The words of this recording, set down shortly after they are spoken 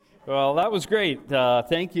Well, that was great.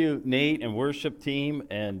 Thank you, Nate and worship team.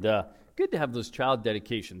 And good to have those child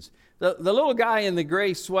dedications. The little guy in the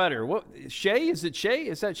gray sweater, what? Shay? Is it Shay?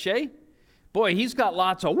 Is that Shay? Boy, he's got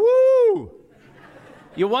lots of woo.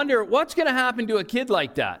 You wonder what's going to happen to a kid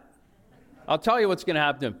like that. I'll tell you what's going to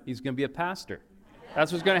happen to him. He's going to be a pastor.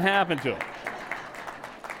 That's what's going to happen to him.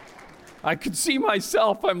 I could see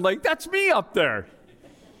myself. I'm like, that's me up there.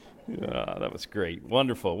 Yeah, that was great.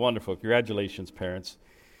 Wonderful, wonderful. Congratulations, parents.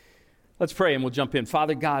 Let's pray and we'll jump in.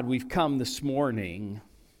 Father God, we've come this morning,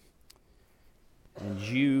 and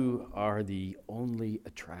you are the only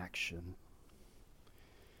attraction.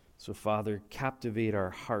 So, Father, captivate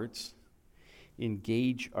our hearts,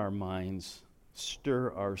 engage our minds,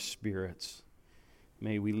 stir our spirits.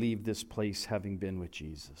 May we leave this place having been with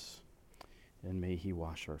Jesus, and may he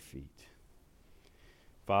wash our feet.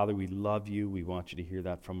 Father, we love you. We want you to hear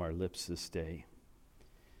that from our lips this day.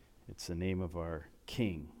 It's the name of our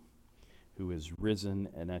King, who is risen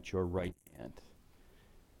and at your right hand,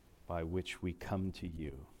 by which we come to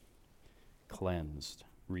you, cleansed,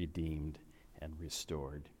 redeemed, and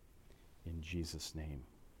restored. In Jesus' name,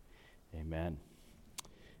 amen.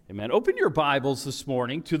 Amen. Open your Bibles this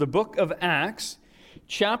morning to the book of Acts,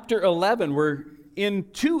 chapter 11. We're in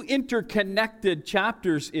two interconnected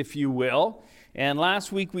chapters, if you will. And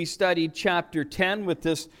last week we studied chapter 10 with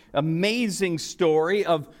this amazing story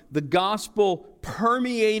of the gospel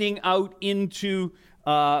permeating out into,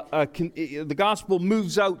 the gospel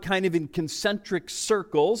moves out kind of in concentric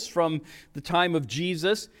circles from the time of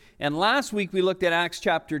Jesus. And last week we looked at Acts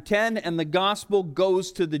chapter 10, and the gospel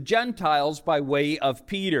goes to the Gentiles by way of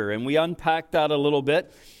Peter. And we unpacked that a little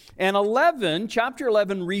bit. And chapter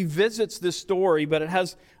 11 revisits this story, but it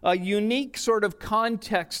has a unique sort of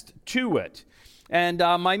context to it. And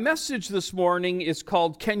my message this morning is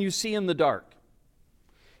called, Can You See in the Dark?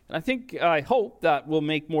 And I hope that will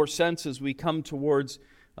make more sense as we come towards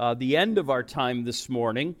the end of our time this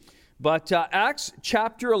morning. But Acts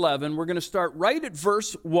chapter 11, we're going to start right at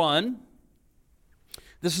verse 1.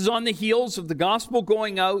 This is on the heels of the gospel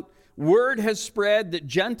going out. Word has spread that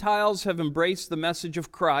Gentiles have embraced the message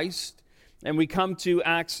of Christ. And we come to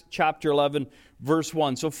Acts chapter 11, verse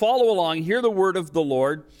 1. So follow along, hear the word of the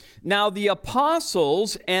Lord. Now the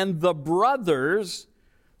apostles and the brothers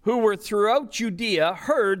who were throughout Judea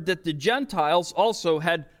heard that the Gentiles also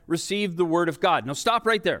had received the word of God. Now stop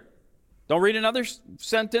right there. Don't read another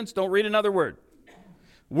sentence. Don't read another word.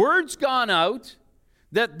 Word's gone out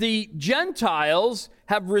that the Gentiles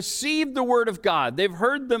have received the word of God. They've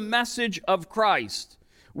heard the message of Christ.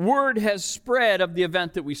 Word has spread of the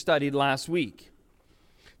event that we studied last week.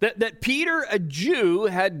 That Peter, a Jew,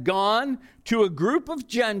 had gone to a group of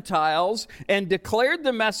Gentiles and declared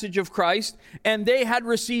the message of Christ, and they had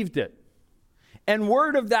received it. And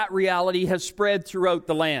word of that reality has spread throughout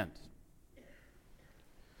the land.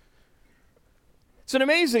 It's an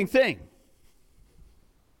amazing thing.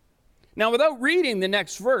 Now, without reading the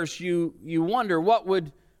next verse, you wonder what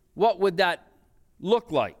would that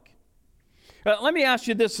look like? Let me ask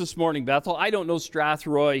you this morning, Bethel. I don't know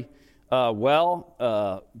Strathroy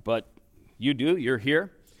well, but you do. You're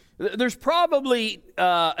here. There's probably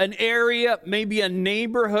an area, maybe a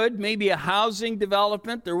neighborhood, maybe a housing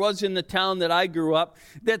development. There was in the town that I grew up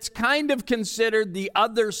that's kind of considered the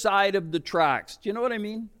other side of the tracks. Do you know what I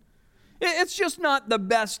mean? It's just not the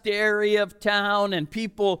best area of town, and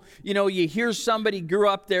people, you hear somebody grew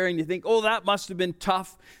up there and you think, oh, that must have been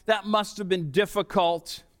tough. That must have been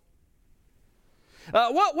difficult.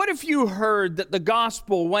 What if you heard that the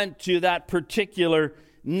gospel went to that particular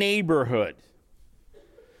neighborhood?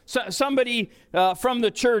 So, somebody from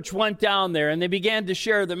the church went down there and they began to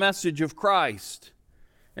share the message of Christ.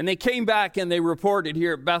 And they came back and they reported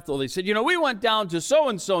here at Bethel. They said, we went down to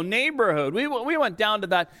so-and-so neighborhood. We went down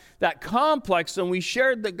to that complex and we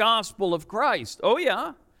shared the gospel of Christ. Oh,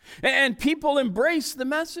 yeah. And people embraced the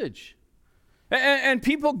message. And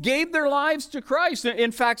people gave their lives to Christ.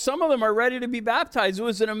 In fact, some of them are ready to be baptized. It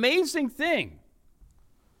was an amazing thing.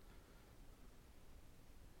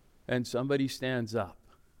 And somebody stands up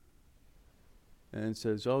and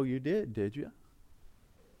says, oh, you did you?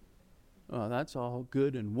 Well, that's all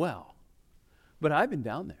good and well. But I've been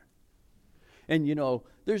down there. And,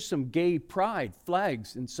 there's some gay pride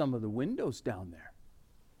flags in some of the windows down there.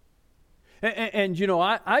 And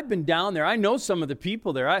I've been down there. I know some of the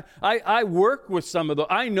people there. I work with some of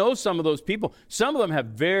I know some of those people. Some of them have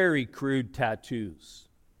very crude tattoos.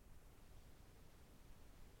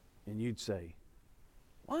 And you'd say,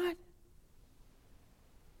 what?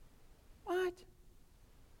 What?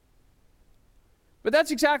 But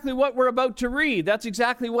that's exactly what we're about to read. That's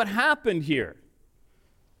exactly what happened here.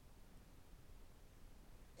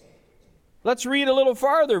 Let's read a little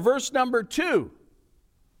farther, verse number 2.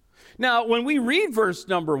 Now, when we read verse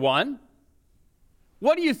number 1,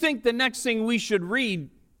 what do you think the next thing we should read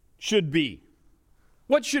should be?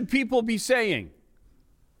 What should people be saying?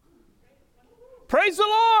 Praise the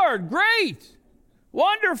Lord! Great!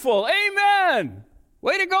 Wonderful! Amen!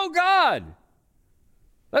 Way to go, God!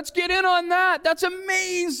 Let's get in on that. That's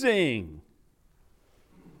amazing.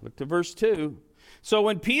 Look to verse 2. So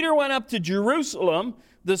when Peter went up to Jerusalem,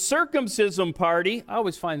 the circumcision party, I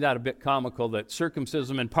always find that a bit comical that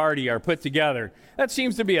circumcision and party are put together. That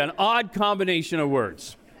seems to be an odd combination of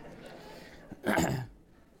words.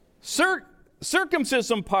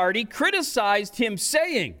 Circumcision party criticized him,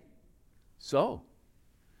 saying, "So,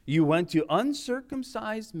 you went to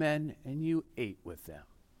uncircumcised men and you ate with them."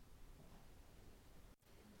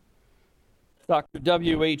 Dr.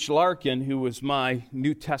 W.H. Larkin, who was my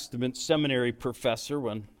New Testament seminary professor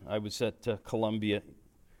when I was at Columbia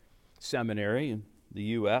Seminary in the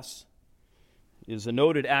U.S., is a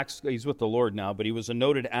noted Acts, he's with the Lord now, but he was a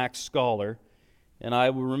noted Acts scholar. And I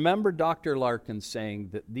will remember Dr. Larkin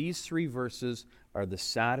saying that these 3 verses are the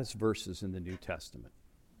saddest verses in the New Testament.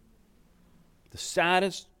 The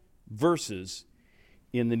saddest verses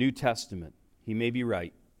in the New Testament. He may be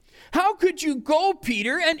right. How could you go,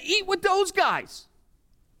 Peter, and eat with those guys?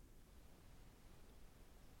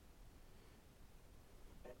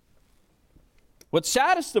 What's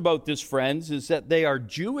saddest about this, friends, is that they are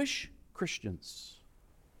Jewish Christians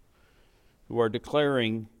who are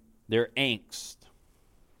declaring their angst.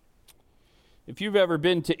 If you've ever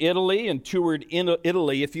been to Italy and toured in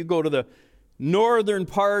Italy, if you go to the northern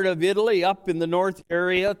part of Italy, up in the north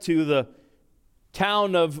area to the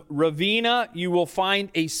town of Ravenna, you will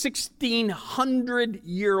find a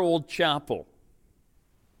 1,600-year-old chapel.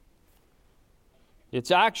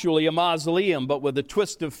 It's actually a mausoleum, but with a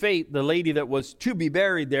twist of fate, the lady that was to be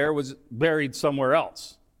buried there was buried somewhere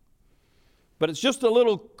else. But it's just a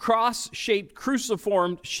little cross-shaped,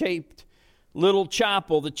 cruciform-shaped little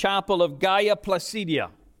chapel, the chapel of Gaia Placidia.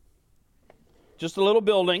 Just a little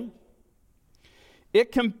building.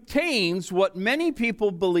 It contains what many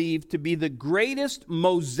people believe to be the greatest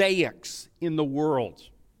mosaics in the world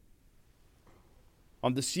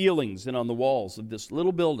on the ceilings and on the walls of this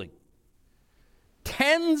little building.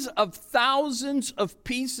 Tens of thousands of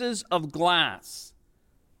pieces of glass,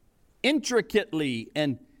 intricately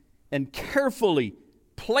and carefully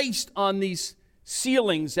placed on these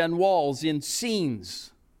ceilings and walls in scenes.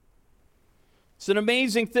 It's an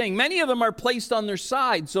amazing thing. Many of them are placed on their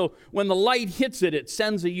side, so when the light hits it, it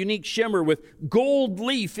sends a unique shimmer with gold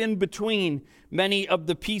leaf in between many of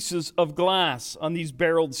the pieces of glass on these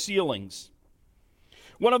barreled ceilings.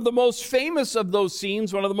 One of the most famous of those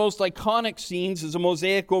scenes, one of the most iconic scenes, is a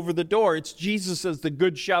mosaic over the door. It's Jesus as the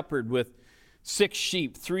Good Shepherd with 6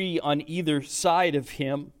 sheep, 3 on either side of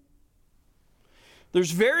him.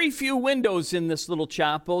 There's very few windows in this little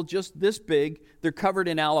chapel, just this big. They're covered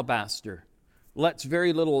in alabaster. Lets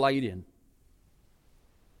very little light in.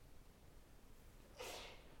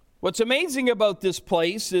 What's amazing about this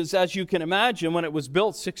place is, as you can imagine, when it was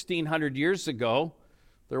built 1,600 years ago,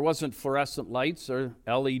 there wasn't fluorescent lights or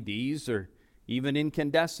LEDs or even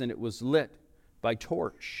incandescent. It was lit by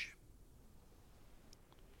torch.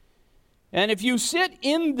 And if you sit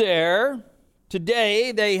in there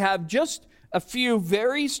today, they have just a few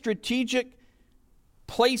very strategic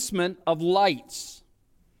placement of lights.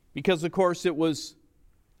 Because, of course, it was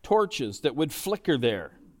torches that would flicker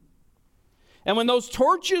there. And when those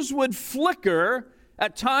torches would flicker,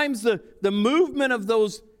 at times the movement of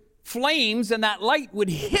those flames and that light would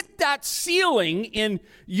hit that ceiling in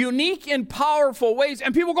unique and powerful ways.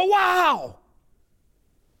 And people go, wow,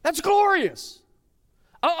 that's glorious.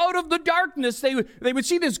 Out of the darkness, they would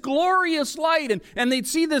see this glorious light, and they'd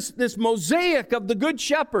see this mosaic of the Good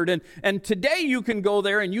Shepherd. And today you can go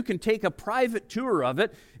there and you can take a private tour of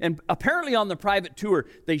it. And apparently on the private tour,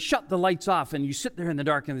 they shut the lights off, and you sit there in the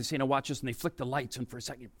dark, and they say, now watch this, and they flick the lights, and for a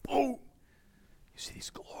second, boom, you see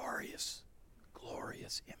these glorious,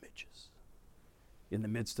 glorious images in the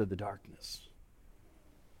midst of the darkness.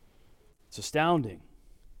 It's astounding.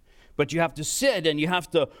 But you have to sit, and you have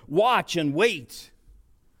to watch and wait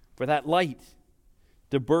for that light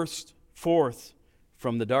to burst forth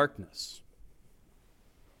from the darkness.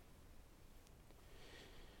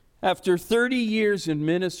 After 30 years in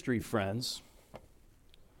ministry, friends,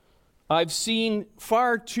 I've seen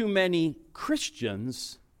far too many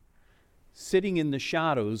Christians sitting in the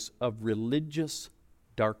shadows of religious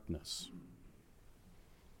darkness.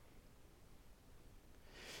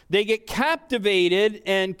 They get captivated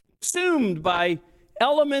and consumed by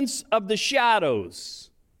elements of the shadows.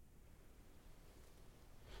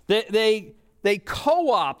 They they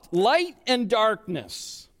co-opt light and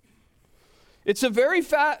darkness. It's a very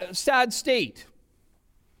sad state,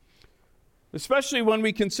 especially when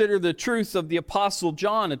we consider the truth of the Apostle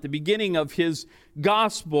John at the beginning of his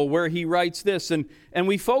gospel, where he writes this, and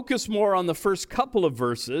we focus more on the first couple of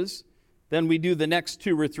verses than we do the next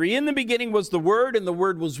 2 or 3. In the beginning was the Word, and the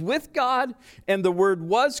Word was with God, and the Word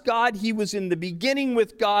was God. He was in the beginning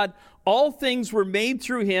with God. All things were made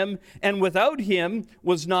through him, and without him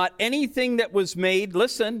was not anything that was made.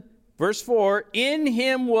 Listen, verse 4, in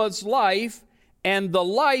him was life, and the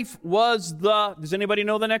life was the, does anybody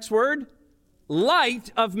know the next word?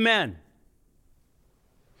 Light of men.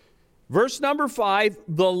 Verse number 5,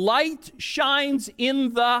 the light shines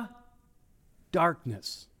in the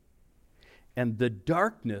darkness, and the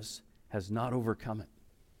darkness has not overcome it.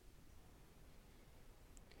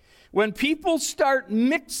 When people start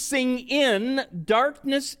mixing in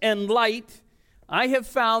darkness and light, I have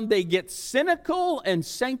found they get cynical and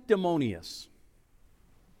sanctimonious.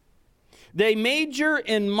 They major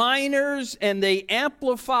in minors and they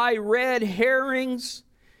amplify red herrings,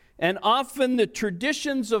 and often the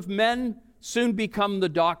traditions of men soon become the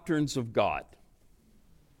doctrines of God.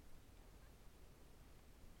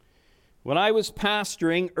 When I was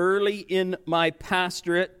pastoring early in my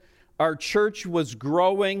pastorate, our church was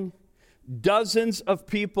growing. Dozens of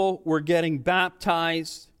people were getting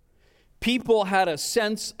baptized. People had a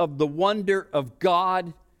sense of the wonder of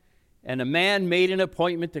God. And a man made an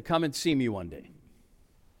appointment to come and see me one day,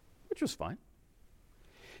 which was fine.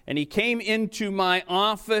 And he came into my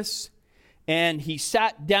office, and he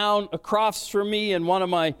sat down across from me in one of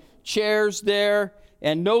my chairs there.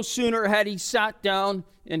 And no sooner had he sat down,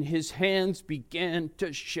 and his hands began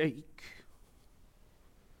to shake.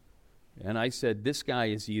 And I said, this guy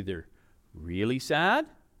is either really sad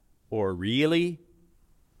or really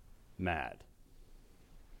mad.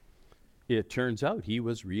 It turns out he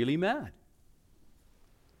was really mad.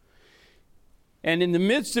 And in the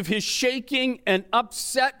midst of his shaking and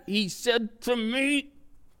upset, he said to me,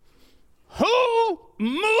 "Who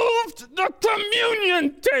moved the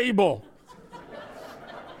communion table?"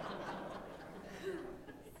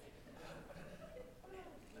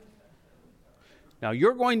 Now,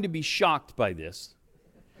 you're going to be shocked by this,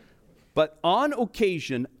 but on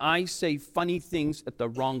occasion, I say funny things at the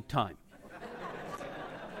wrong time.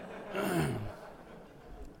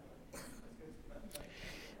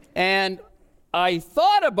 And I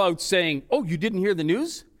thought about saying, oh, you didn't hear the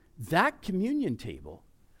news? That communion table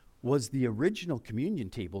was the original communion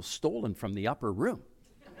table stolen from the upper room.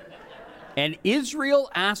 And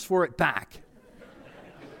Israel asked for it back.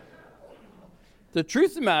 The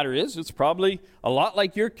truth of the matter is, it's probably a lot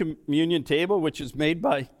like your communion table, which is made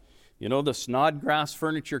by, the Snodgrass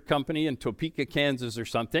Furniture Company in Topeka, Kansas or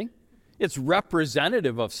something. It's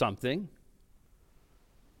representative of something.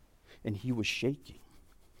 And he was shaking.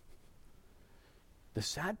 The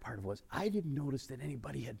sad part was, I didn't notice that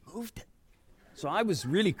anybody had moved it. So I was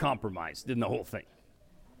really compromised in the whole thing.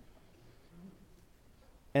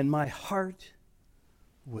 And my heart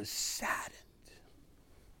was saddened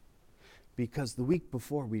because the week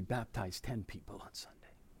before we'd baptized 10 people on Sunday.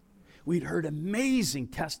 We'd heard amazing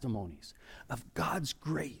testimonies of God's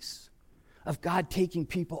grace, of God taking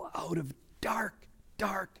people out of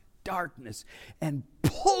darkness and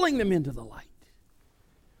pulling them into the light.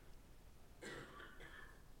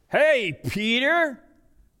 Hey, Peter,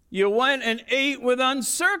 you went and ate with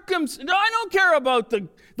uncircumcised. I don't care about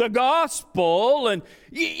the gospel. And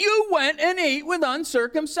you went and ate with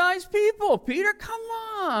uncircumcised people. Peter, come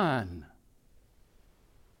on.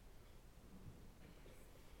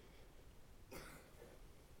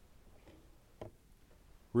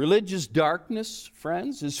 Religious darkness,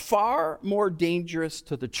 friends, is far more dangerous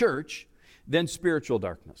to the church than spiritual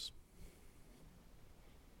darkness,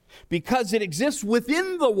 because it exists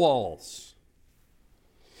within the walls.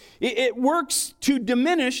 It works to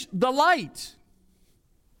diminish the light.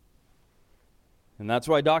 And that's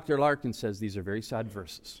why Dr. Larkin says these are very sad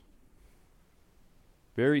verses.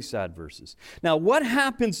 Very sad verses. Now, what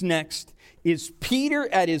happens next is Peter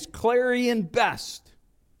at his clarion best.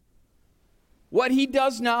 What he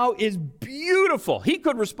does now is beautiful. He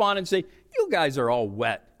could respond and say, you guys are all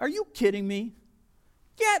wet. Are you kidding me?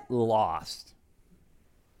 Get lost.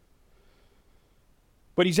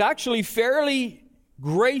 But he's actually fairly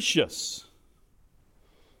gracious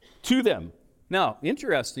to them. Now,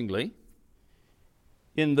 interestingly,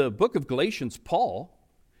 in the book of Galatians, Paul,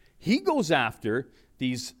 he goes after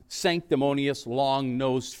these sanctimonious,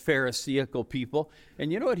 long-nosed, Pharisaical people. And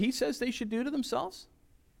you know what he says they should do to themselves?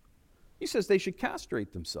 He says they should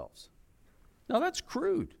castrate themselves. Now, that's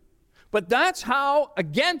crude. But that's how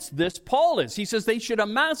against this Paul is. He says they should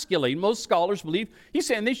emasculate. Most scholars believe he's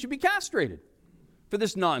saying they should be castrated for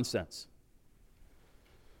this nonsense.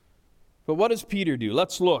 But what does Peter do?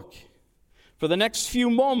 Let's look. For the next few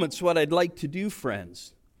moments, what I'd like to do,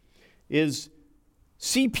 friends, is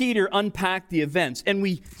see Peter unpack the events. And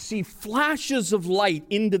we see flashes of light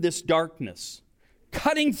into this darkness,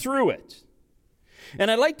 cutting through it.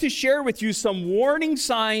 And I'd like to share with you some warning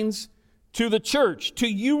signs to the church, to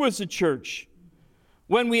you as a church,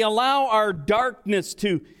 when we allow our darkness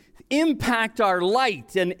to impact our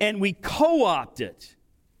light and we co-opt it.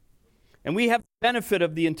 And we have the benefit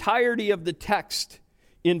of the entirety of the text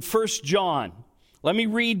in 1 John. Let me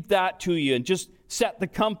read that to you and just set the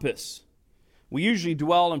compass. We usually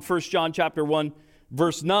dwell in 1 John chapter 1,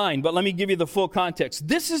 verse 9, but let me give you the full context.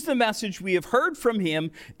 This is the message we have heard from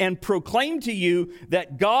him and proclaim to you,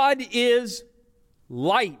 that God is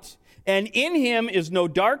light, and in him is no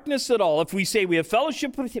darkness at all. If we say we have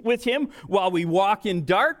fellowship with him while we walk in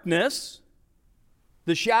darkness,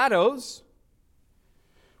 the shadows,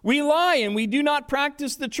 we lie and we do not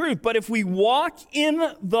practice the truth. But if we walk in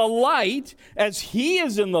the light, as he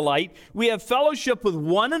is in the light, we have fellowship with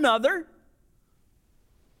one another.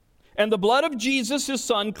 And the blood of Jesus, his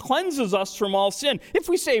son, cleanses us from all sin. If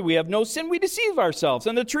we say we have no sin, we deceive ourselves,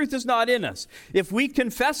 and the truth is not in us. If we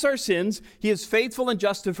confess our sins, he is faithful and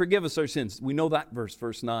just to forgive us our sins. We know that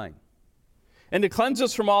verse 9. And to cleanse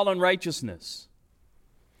us from all unrighteousness.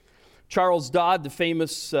 Charles Dodd, the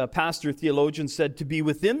famous pastor theologian, said, to be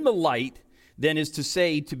within the light, then, is to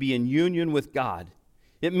say to be in union with God.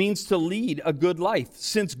 It means to lead a good life,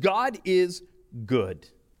 since God is good.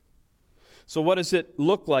 So what does it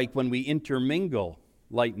look like when we intermingle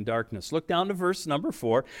light and darkness? Look down to verse number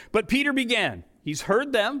 4. But Peter began. He's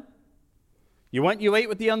heard them. You ate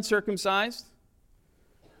with the uncircumcised?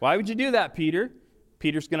 Why would you do that, Peter?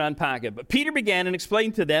 Peter's going to unpack it. But Peter began and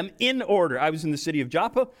explained to them in order. I was in the city of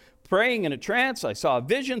Joppa, praying in a trance. I saw a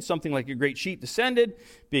vision, something like a great sheet descended,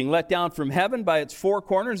 being let down from heaven by its four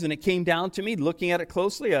corners, and it came down to me. Looking at it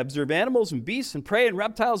closely, I observed animals and beasts and prey and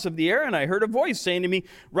reptiles of the air, and I heard a voice saying to me,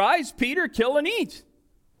 rise, Peter, kill and eat.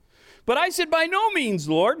 But I said, by no means,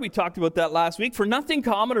 Lord. We talked about that last week. For nothing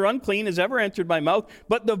common or unclean has ever entered my mouth.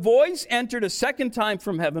 But the voice entered a second time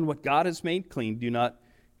from heaven. What God has made clean, do not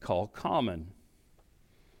call common.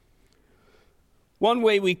 One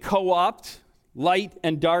way we co-opt light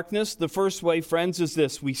and darkness, the first way, friends, is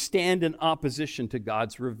this. We stand in opposition to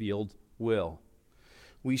God's revealed will.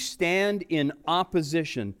 We stand in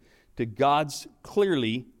opposition to God's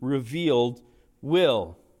clearly revealed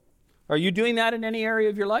will. Are you doing that in any area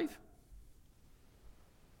of your life?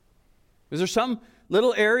 Is there some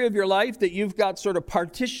little area of your life that you've got sort of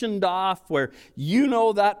partitioned off where you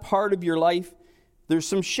know that part of your life? There's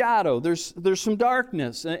some shadow, there's some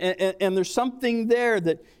darkness, and there's something there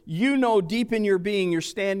that you know deep in your being you're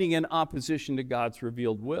standing in opposition to God's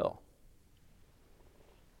revealed will.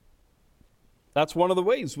 That's one of the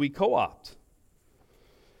ways we co-opt.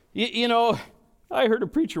 You know, I heard a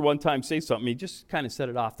preacher one time say something. He just kind of said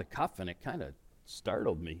it off the cuff, and it kind of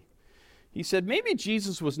startled me. He said, maybe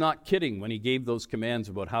Jesus was not kidding when he gave those commands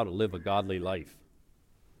about how to live a godly life.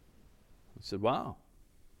 I said, wow.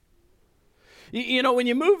 You know, when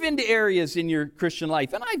you move into areas in your Christian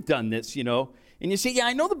life, and I've done this, you know, and you say, yeah,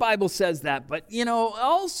 I know the Bible says that, but, you know,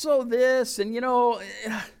 also this, and, you know,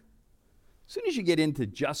 as soon as you get into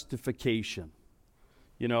justification,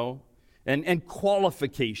 you know, and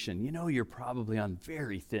qualification, you know, you're probably on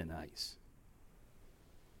very thin ice.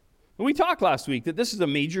 And we talked last week that this is a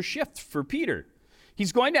major shift for Peter.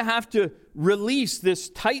 He's going to have to release this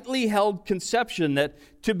tightly held conception that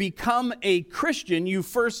to become a Christian, you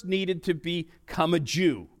first needed to become a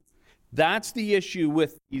Jew. That's the issue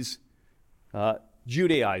with these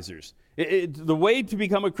Judaizers. The way to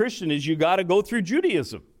become a Christian is you got to go through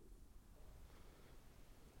Judaism.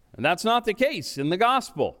 And that's not the case in the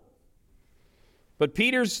gospel. But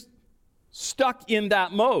Peter's stuck in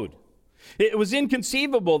that mode. It was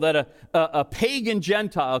inconceivable that a pagan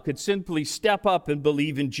Gentile could simply step up and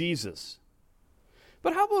believe in Jesus.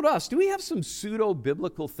 But how about us? Do we have some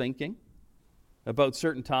pseudo-biblical thinking about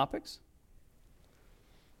certain topics?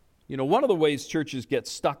 You know, one of the ways churches get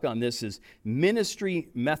stuck on this is ministry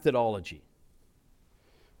methodology.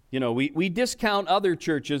 You know, we discount other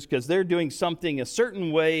churches because they're doing something a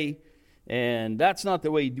certain way, and that's not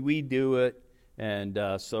the way we do it. And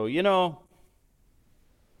so, you know,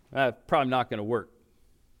 probably not going to work.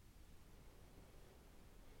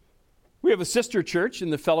 We have a sister church in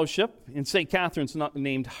the fellowship in St. Catharines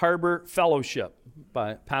named Harbor Fellowship,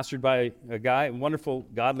 pastored by a wonderful,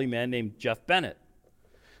 godly man named Jeff Bennett.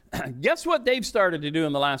 Guess what they've started to do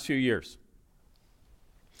in the last few years?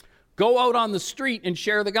 Go out on the street and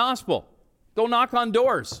share the gospel. Go knock on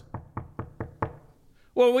doors.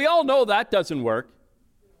 Well, we all know that doesn't work.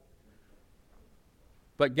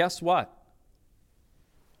 But guess what?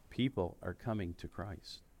 People are coming to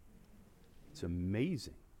Christ. It's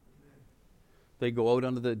amazing. They go out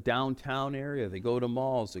into the downtown area. They go to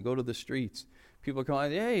malls. They go to the streets. People come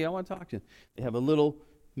out, hey, I want to talk to you. They have a little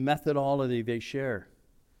methodology they share.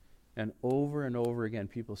 And over again,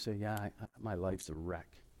 people say, yeah, my life's a wreck.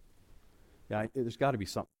 Yeah, there's got to be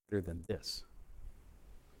something better than this.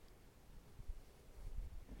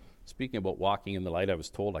 Speaking about walking in the light, I was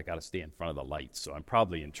told I got to stay in front of the light, so I'm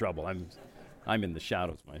probably in trouble. I'm in the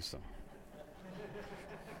shadows myself.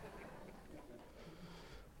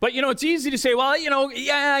 But, it's easy to say, well,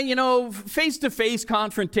 face-to-face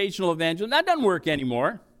confrontational evangelism, that doesn't work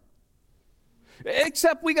anymore.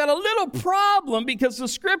 Except we got a little problem because the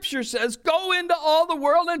Scripture says, go into all the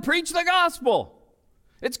world and preach the gospel.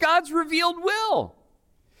 It's God's revealed will.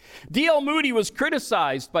 D.L. Moody was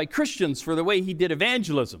criticized by Christians for the way he did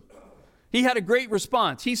evangelism. He had a great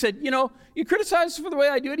response. He said, you criticize for the way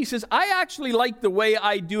I do it? He says, I actually like the way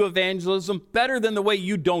I do evangelism better than the way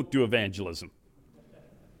you don't do evangelism.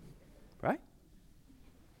 Right?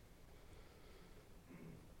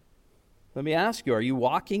 Let me ask you, are you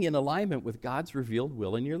walking in alignment with God's revealed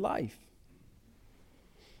will in your life?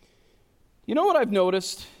 You know what I've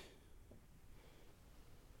noticed?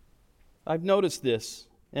 I've noticed this,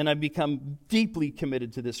 and I've become deeply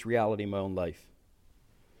committed to this reality in my own life.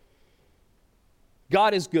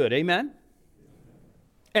 God is good, amen?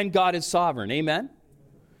 And God is sovereign, amen?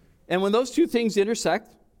 And when those two things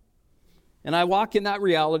intersect, and I walk in that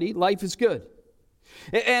reality, life is good.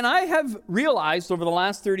 And I have realized over the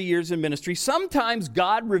last 30 years in ministry, sometimes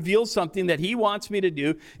God reveals something that He wants me to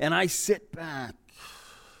do, and I sit back.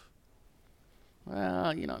 Well,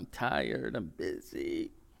 I'm tired, I'm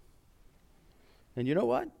busy. And you know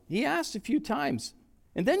what? He asks a few times.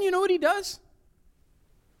 And then you know what He does?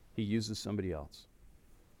 He uses somebody else.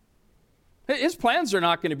 His plans are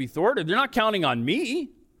not going to be thwarted. They're not counting on me.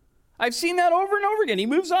 I've seen that over and over again. He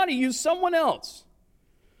moves on. He uses someone else.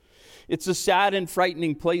 It's a sad and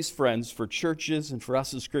frightening place, friends, for churches and for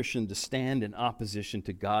us as Christians to stand in opposition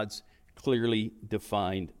to God's clearly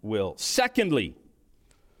defined will. Secondly,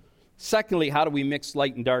 how do we mix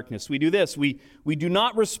light and darkness? We do this. We do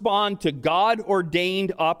not respond to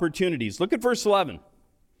God-ordained opportunities. Look at verse 11.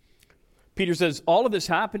 Peter says, all of this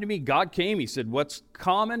happened to me. God came. He said, what's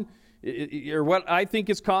common, or what I think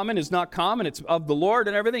is common is not common. It's of the Lord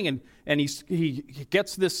and everything. And he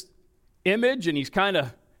gets this image, and he's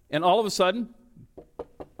and all of a sudden,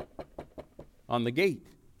 on the gate.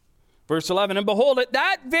 Verse 11, and behold, at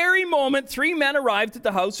that very moment, 3 men arrived at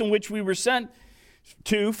the house in which we were sent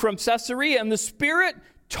to from Caesarea, and the Spirit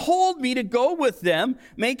told me to go with them,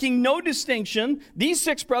 making no distinction. These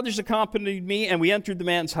 6 brothers accompanied me, and we entered the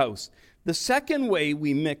man's house. The second way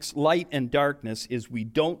we mix light and darkness is we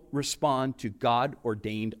don't respond to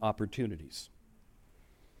God-ordained opportunities.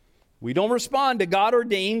 We don't respond to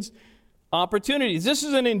God-ordained opportunities. This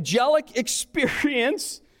is an angelic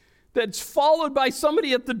experience that's followed by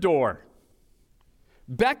somebody at the door,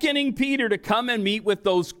 beckoning Peter to come and meet with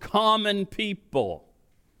those common people.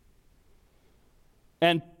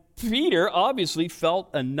 And Peter obviously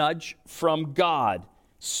felt a nudge from God.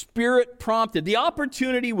 Spirit prompted. The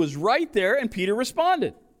opportunity was right there, and Peter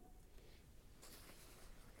responded.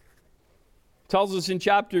 Tells us in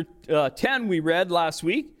chapter 10 we read last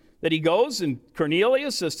week that he goes, and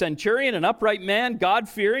Cornelius, a centurion, an upright man,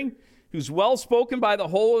 God-fearing, who's well-spoken by the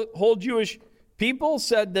whole Jewish people,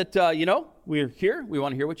 said that, we're here. We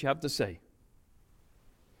want to hear what you have to say.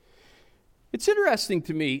 It's interesting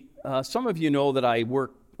to me. Some of you know that I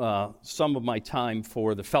work some of my time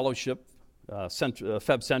for the fellowship,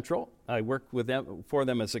 Feb Central. I work with them for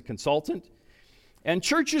them as a consultant. And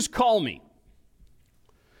churches call me.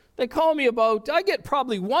 They call me I get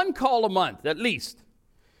probably 1 call a month at least.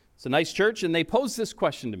 It's a nice church, and they pose this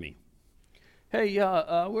question to me. Hey,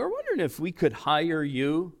 we're wondering if we could hire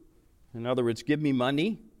you, in other words, give me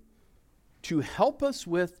money, to help us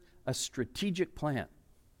with a strategic plan.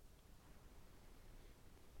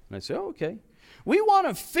 And I say, okay. We want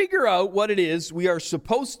to figure out what it is we are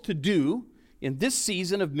supposed to do in this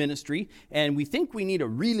season of ministry, and we think we need a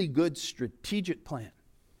really good strategic plan.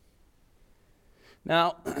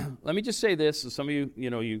 Now, let me just say this. Some of you,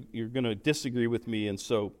 you're going to disagree with me, and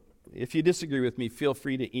so if you disagree with me, feel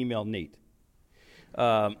free to email Nate.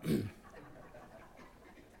 The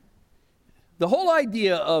whole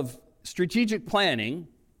idea of strategic planning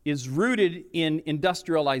is rooted in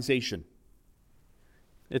industrialization.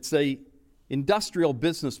 It's a industrial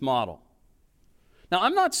business model. Now,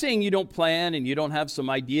 I'm not saying you don't plan and you don't have some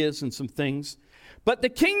ideas and some things, but the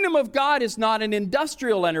kingdom of God is not an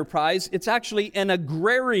industrial enterprise. It's actually an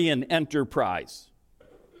agrarian enterprise.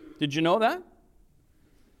 Did you know that?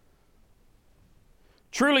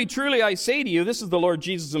 Truly, truly, I say to you, this is the Lord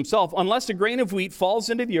Jesus himself, unless a grain of wheat falls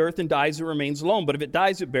into the earth and dies, it remains alone. But if it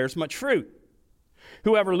dies, it bears much fruit.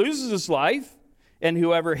 Whoever loses his life and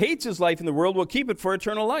whoever hates his life in the world will keep it for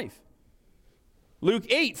eternal life. Luke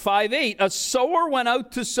 8:5-8, a sower went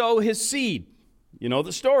out to sow his seed. You know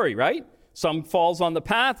the story, right? Some falls on the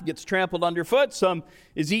path, gets trampled underfoot. Some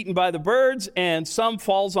is eaten by the birds, and some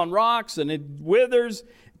falls on rocks and it withers.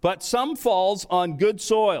 But some falls on good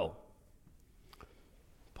soil.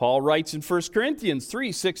 Paul writes in 1 Corinthians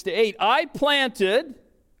 3:6-8, I planted,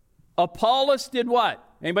 Apollos did what?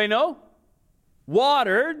 Anybody know?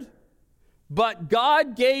 Watered, but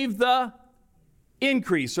God gave the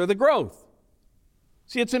increase or the growth.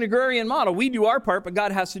 See, it's an agrarian model. We do our part, but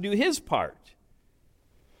God has to do his part.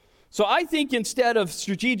 So I think instead of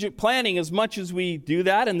strategic planning, as much as we do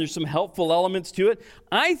that, and there's some helpful elements to it,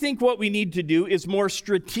 I think what we need to do is more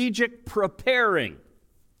strategic preparing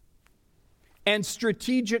and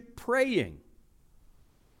strategic praying.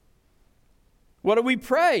 What do we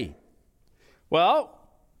pray? Well,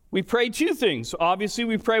 we pray two things. Obviously,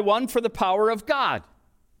 we pray one for the power of God.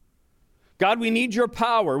 God, we need your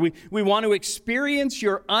power. We want to experience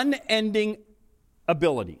your unending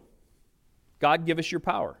ability. God, give us your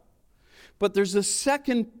power. But there's a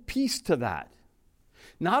second piece to that.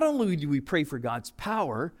 Not only do we pray for God's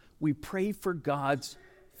power, we pray for God's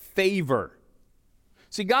favor.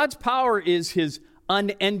 See, God's power is his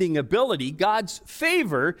unending ability. God's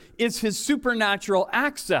favor is his supernatural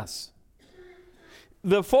access.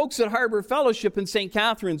 The folks at Harbor Fellowship in St.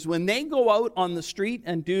 Catharines, when they go out on the street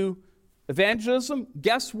and do evangelism,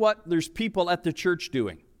 guess what there's people at the church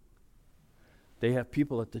doing? They have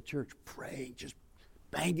people at the church praying, just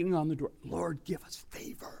banging on the door. Lord, give us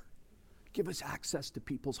favor. Give us access to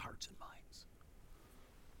people's hearts and minds.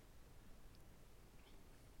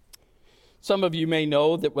 Some of you may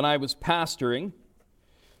know that when I was pastoring,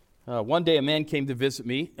 one day a man came to visit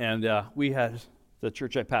me, and the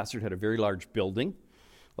church I pastored had a very large building,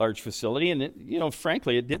 large facility, and it,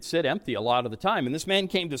 frankly, it did sit empty a lot of the time. And this man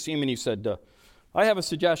came to see me and he said, I have a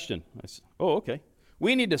suggestion. I said, oh, okay.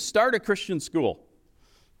 We need to start a Christian school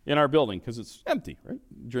in our building because it's empty, right,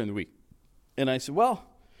 during the week. And I said, well,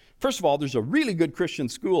 first of all, there's a really good Christian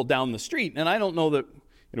school down the street, and I don't know that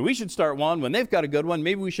we should start one when they've got a good one.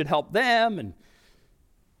 Maybe we should help them.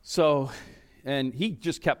 And he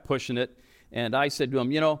just kept pushing it. And I said to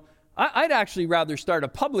him, I'd actually rather start a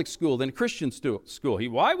public school than a Christian school.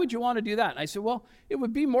 Why would you want to do that? And I said, well, it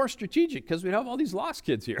would be more strategic because we'd have all these lost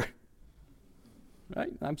kids here. Right?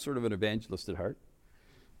 I'm sort of an evangelist at heart.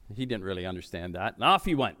 He didn't really understand that. And off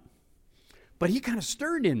he went. But he kind of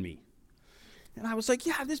stirred in me. And I was like,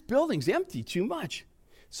 yeah, this building's empty too much.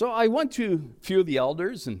 So I went to a few of the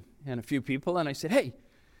elders and a few people, and I said, hey,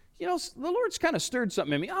 the Lord's kind of stirred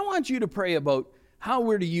something in me. I want you to pray about how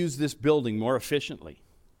we're to use this building more efficiently.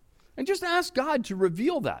 And just ask God to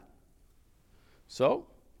reveal that. So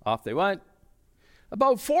off they went.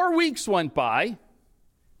 About 4 weeks went by.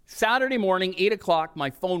 Saturday morning, 8 o'clock, my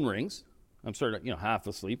phone rings. I'm sort of, half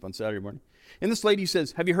asleep on Saturday morning. And this lady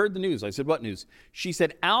says, have you heard the news? I said, what news? She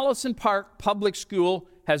said, Allison Park Public School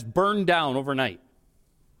has burned down overnight.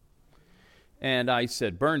 And I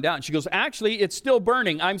said, burned down? She goes, actually, it's still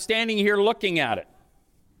burning. I'm standing here looking at it.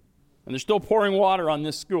 And they're still pouring water on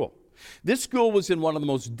this school. This school was in one of the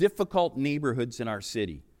most difficult neighborhoods in our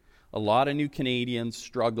city. A lot of new Canadians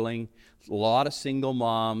struggling, a lot of single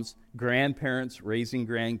moms, grandparents raising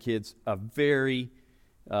grandkids, a very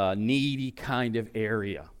needy kind of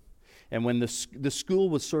area. And when the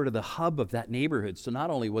school was sort of the hub of that neighborhood, so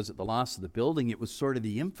not only was it the loss of the building, it was sort of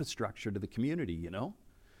the infrastructure to the community,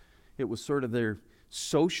 It was sort of their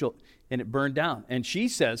social, and it burned down. And she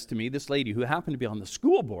says to me, this lady who happened to be on the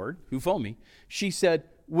school board, who phoned me, she said,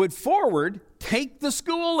 would Forward take the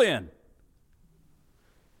school in?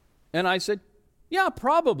 And I said, yeah,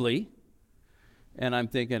 probably. And I'm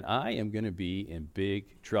thinking, I am going to be in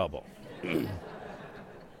big trouble.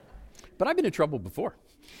 But I've been in trouble before.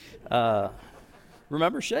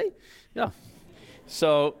 Remember Shay? Yeah.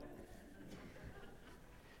 So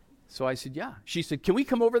I said, yeah. She said, can we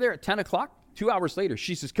come over there at 10 o'clock? 2 hours later,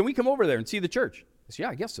 she says, can we come over there and see the church? I said, yeah,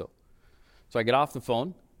 I guess so. So I get off the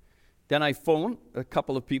phone. Then I phone a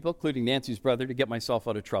couple of people, including Nancy's brother, to get myself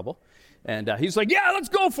out of trouble. And he's like, yeah, let's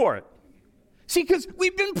go for it. See, because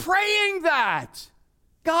we've been praying that.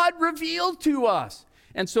 God revealed to us.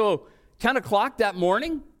 And so 10 o'clock that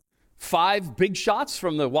morning, 5 big shots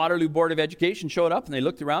from the Waterloo Board of Education showed up, and they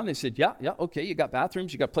looked around. They said, yeah, okay, you got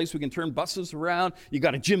bathrooms, you got a place we can turn buses around, you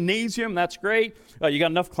got a gymnasium, that's great. You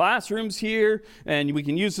got enough classrooms here, and we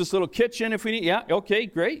can use this little kitchen if we need. Yeah, okay,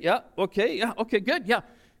 great. Yeah, okay, good.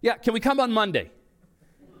 Yeah, can we come on Monday?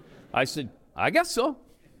 I said, I guess so.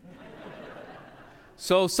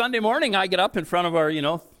 So Sunday morning, I get up in front of our,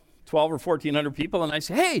 12 or 1,400 people, and I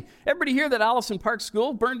say, hey, everybody hear that Allison Park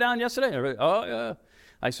School burned down yesterday? Everybody, oh, yeah.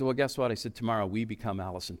 I said, well, guess what? I said, tomorrow we become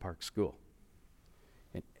Allison Park School.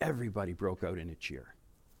 And everybody broke out in a cheer.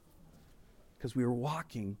 Because we were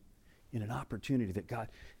walking in an opportunity that God,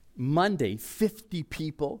 Monday, 50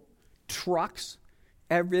 people, trucks,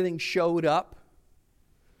 everything showed up,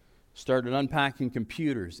 started unpacking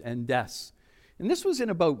computers and desks. And this was in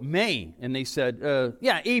about May. And they said,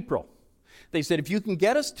 April. They said, if you can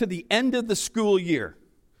get us to the end of the school year,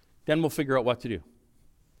 then we'll figure out what to do.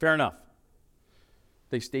 Fair enough.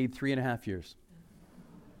 They stayed 3.5 years.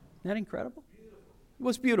 Isn't that incredible? It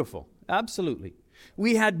was beautiful. Absolutely.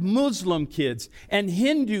 We had Muslim kids and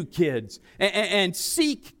Hindu kids and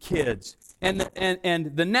Sikh kids. And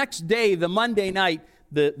the next day, the Monday night,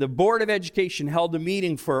 the Board of Education held a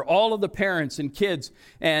meeting for all of the parents and kids,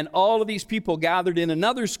 and all of these people gathered in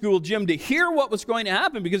another school gym to hear what was going to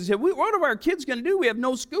happen, because they said, what are our kids going to do? We have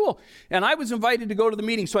no school. And I was invited to go to the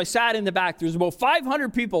meeting, so I sat in the back. There's about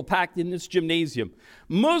 500 people packed in this gymnasium,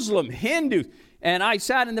 Muslim, Hindu, and I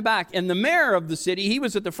sat in the back. And the mayor of the city, he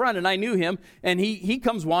was at the front, and I knew him, and he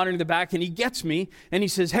comes wandering to the back, and he gets me, and he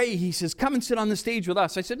says, hey, come and sit on the stage with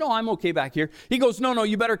us. I said, no, I'm okay back here. He goes, no,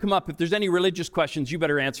 you better come up. If there's any religious questions, you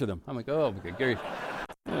better answer them. I'm like, oh, okay, Gary,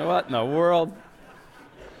 what in the world?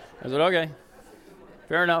 I said, okay,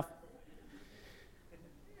 fair enough.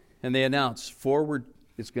 And they announced, Forward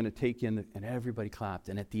is going to take in, and everybody clapped.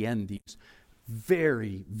 And at the end, these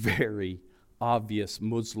very, very obvious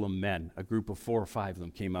Muslim men, a group of 4 or 5 of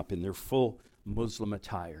them, came up in their full Muslim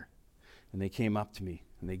attire. And they came up to me,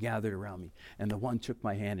 and they gathered around me. And the one took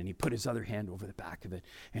my hand, and he put his other hand over the back of it,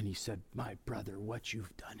 and he said, my brother, what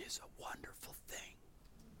you've done is a wonderful thing.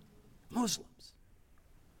 Muslims.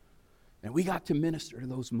 And we got to minister to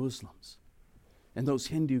those Muslims and those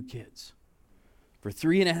Hindu kids for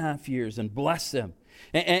 3.5 years and bless them.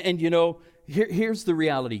 And here's the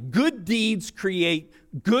reality. Good deeds create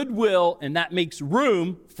goodwill, and that makes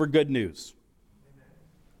room for good news.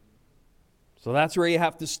 So that's where you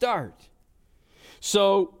have to start.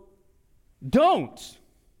 So don't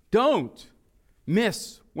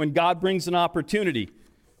miss when God brings an opportunity.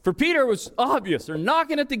 For Peter, it was obvious. They're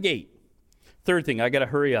knocking at the gate. Third thing, I got to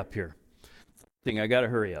hurry up here.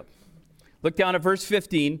 Look down at verse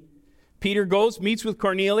 15. Peter goes, meets with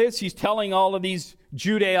Cornelius. He's telling all of these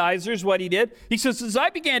Judaizers what he did. He says, as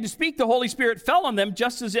I began to speak, the Holy Spirit fell on them,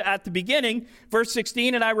 just as at the beginning. Verse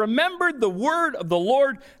 16, and I remembered the word of the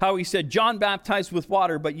Lord, how he said, John baptized with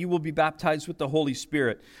water, but you will be baptized with the Holy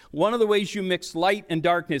Spirit. One of the ways you mix light and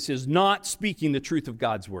darkness is not speaking the truth of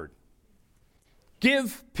God's word.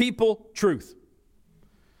 Give people truth.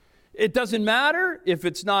 It doesn't matter if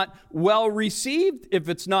it's not well received, if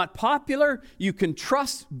it's not popular. You can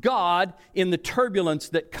trust God in the turbulence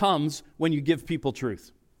that comes when you give people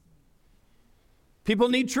truth. People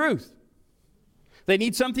need truth. They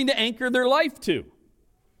need something to anchor their life to.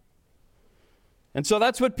 And so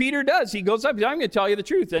that's what Peter does. He goes up, I'm going to tell you the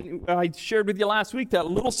truth. And I shared with you last week that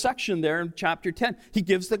little section there in chapter 10. He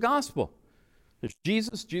gives the gospel. There's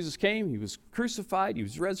Jesus. Jesus came. He was crucified. He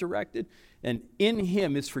was resurrected. And in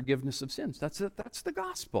him is forgiveness of sins. That's the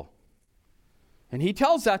gospel. And he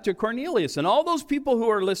tells that to Cornelius and all those people who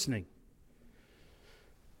are listening.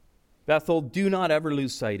 Bethel, do not ever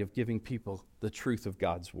lose sight of giving people the truth of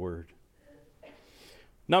God's word.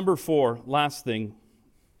 Number 4, last thing.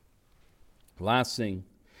 One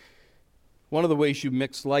of the ways you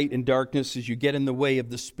mix light and darkness is you get in the way of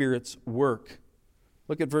the Spirit's work.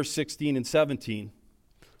 Look at verse 16 and 17.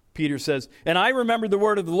 Peter says, and I remember the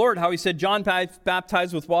word of the Lord, how he said, John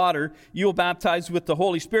baptized with water, you will baptize with the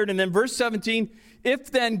Holy Spirit. And then verse 17,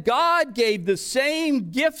 if then God gave the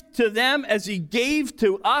same gift to them as he gave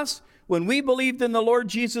to us when we believed in the Lord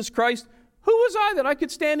Jesus Christ, who was I that I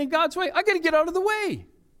could stand in God's way? I got to get out of the way.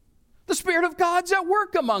 The Spirit of God's at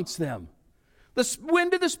work amongst them. The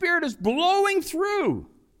wind of the Spirit is blowing through.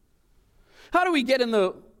 How do we get in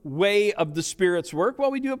the way of the Spirit's work?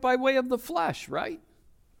 Well, we do it by way of the flesh, right?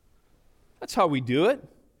 That's how we do it.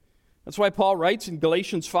 That's why Paul writes in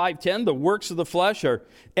Galatians 5:10, the works of the flesh are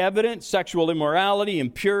evident: sexual immorality,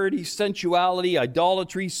 impurity, sensuality,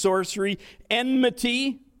 idolatry, sorcery,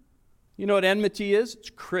 enmity. You know what enmity is? It's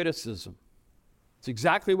criticism. It's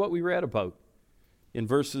exactly what we read about. in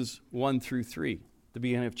verses 1 through 3, the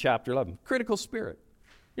beginning of chapter 11. Critical spirit.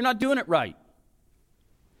 You're not doing it right.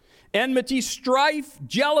 Enmity, strife,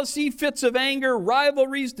 jealousy, fits of anger,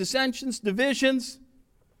 rivalries, dissensions, divisions,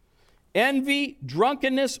 envy,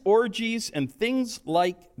 drunkenness, orgies, and things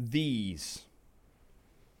like these.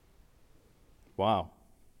 Wow.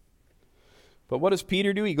 But what does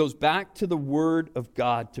Peter do? He goes back to the Word of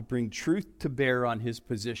God to bring truth to bear on his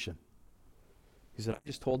position. He said, I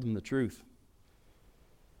just told him the truth.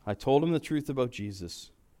 I told him the truth about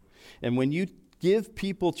Jesus. And when you give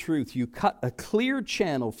people truth, you cut a clear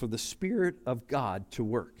channel for the Spirit of God to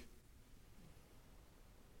work.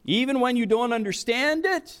 Even when you don't understand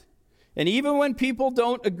it, and even when people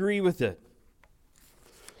don't agree with it.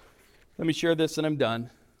 Let me share this and I'm done.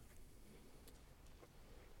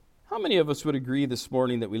 How many of us would agree this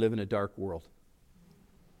morning that we live in a dark world?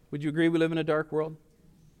 Would you agree we live in a dark world?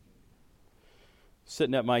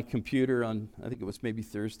 Sitting at my computer on, I think it was maybe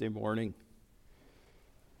Thursday morning,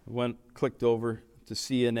 clicked over to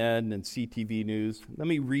CNN and CTV News. Let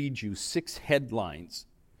me read you 6 headlines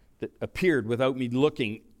that appeared without me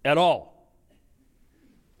looking at all.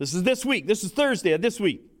 This is this week. This is Thursday of this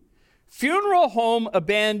week. Funeral home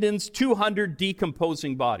abandons 200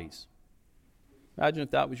 decomposing bodies. Imagine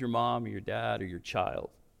if that was your mom or your dad or your child.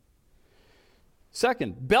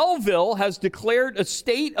 Second, Belleville has declared a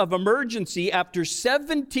state of emergency after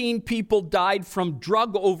 17 people died from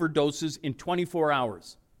drug overdoses in 24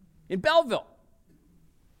 hours. In Belleville.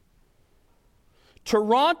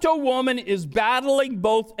 Toronto woman is battling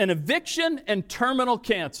both an eviction and terminal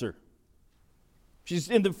cancer. She's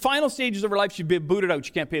in the final stages of her life. She's been booted out.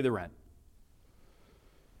 She can't pay the rent.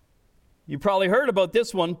 You probably heard about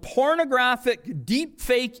this one. Pornographic deep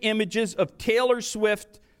fake images of Taylor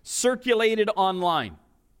Swift circulated online.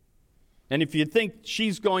 And if you think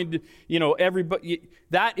she's going to, everybody,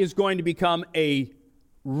 that is going to become a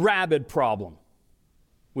rabid problem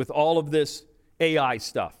with all of this AI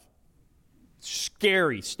stuff.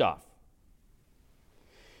 Scary stuff.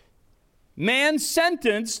 Man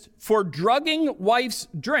sentenced for drugging wife's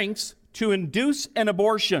drinks to induce an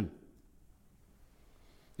abortion.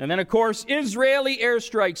 And then, of course, Israeli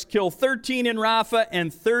airstrikes kill 13 in Rafah,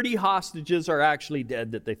 and 30 hostages are actually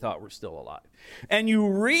dead that they thought were still alive. And you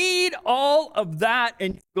read all of that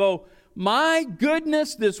and you go, my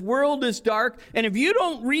goodness, this world is dark. And if you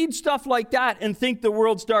don't read stuff like that and think the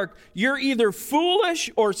world's dark, you're either foolish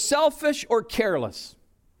or selfish or careless.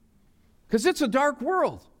 Because it's a dark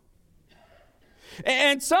world.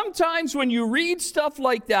 And sometimes when you read stuff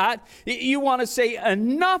like that, you want to say,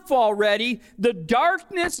 enough already. The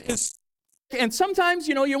darkness is... And sometimes,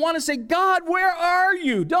 you want to say, God, where are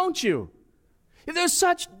you? Don't you? If there's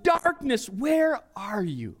such darkness, where are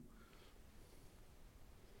you?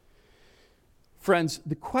 Friends,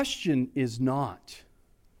 the question is not,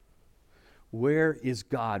 where is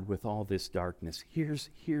God with all this darkness? Here's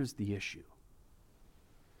the issue.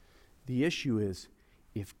 The issue is,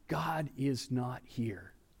 if God is not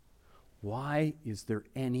here, why is there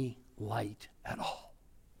any light at all?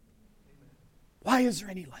 Why is there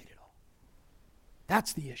any light at all?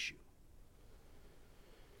 That's the issue.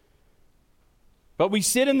 But we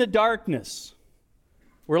sit in the darkness.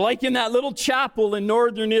 We're like in that little chapel in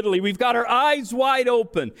northern Italy. We've got our eyes wide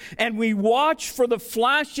open, and we watch for the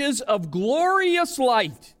flashes of glorious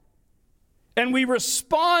light. And we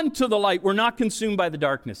respond to the light. We're not consumed by the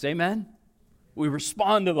darkness. Amen? We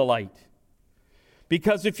respond to the light.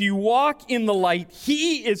 Because if you walk in the light,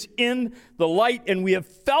 He is in the light, and we have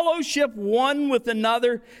fellowship one with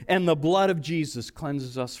another, and the blood of Jesus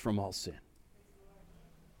cleanses us from all sin.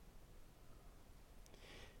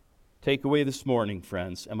 Takeaway this morning,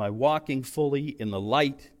 friends. Am I walking fully in the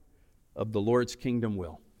light of the Lord's kingdom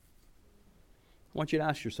will? I want you to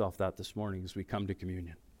ask yourself that this morning as we come to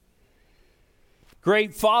communion.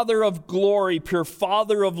 Great Father of glory, pure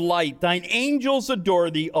Father of light, thine angels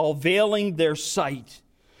adore thee, all veiling their sight.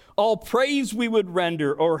 All praise we would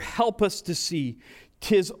render, or help us to see,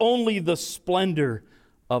 'tis only the splendor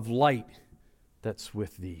of light that's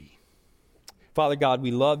with thee. Father God,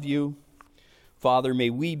 we love you. Father,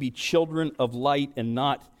 may we be children of light and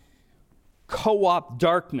not co-opt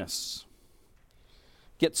darkness.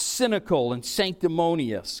 Get cynical and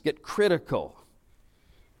sanctimonious, get critical.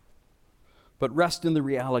 But rest in the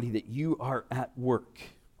reality that you are at work.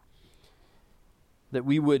 That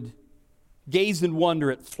we would gaze in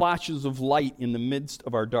wonder at flashes of light in the midst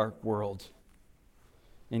of our dark world.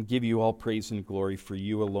 And give you all praise and glory, for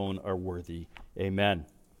you alone are worthy. Amen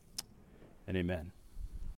and amen.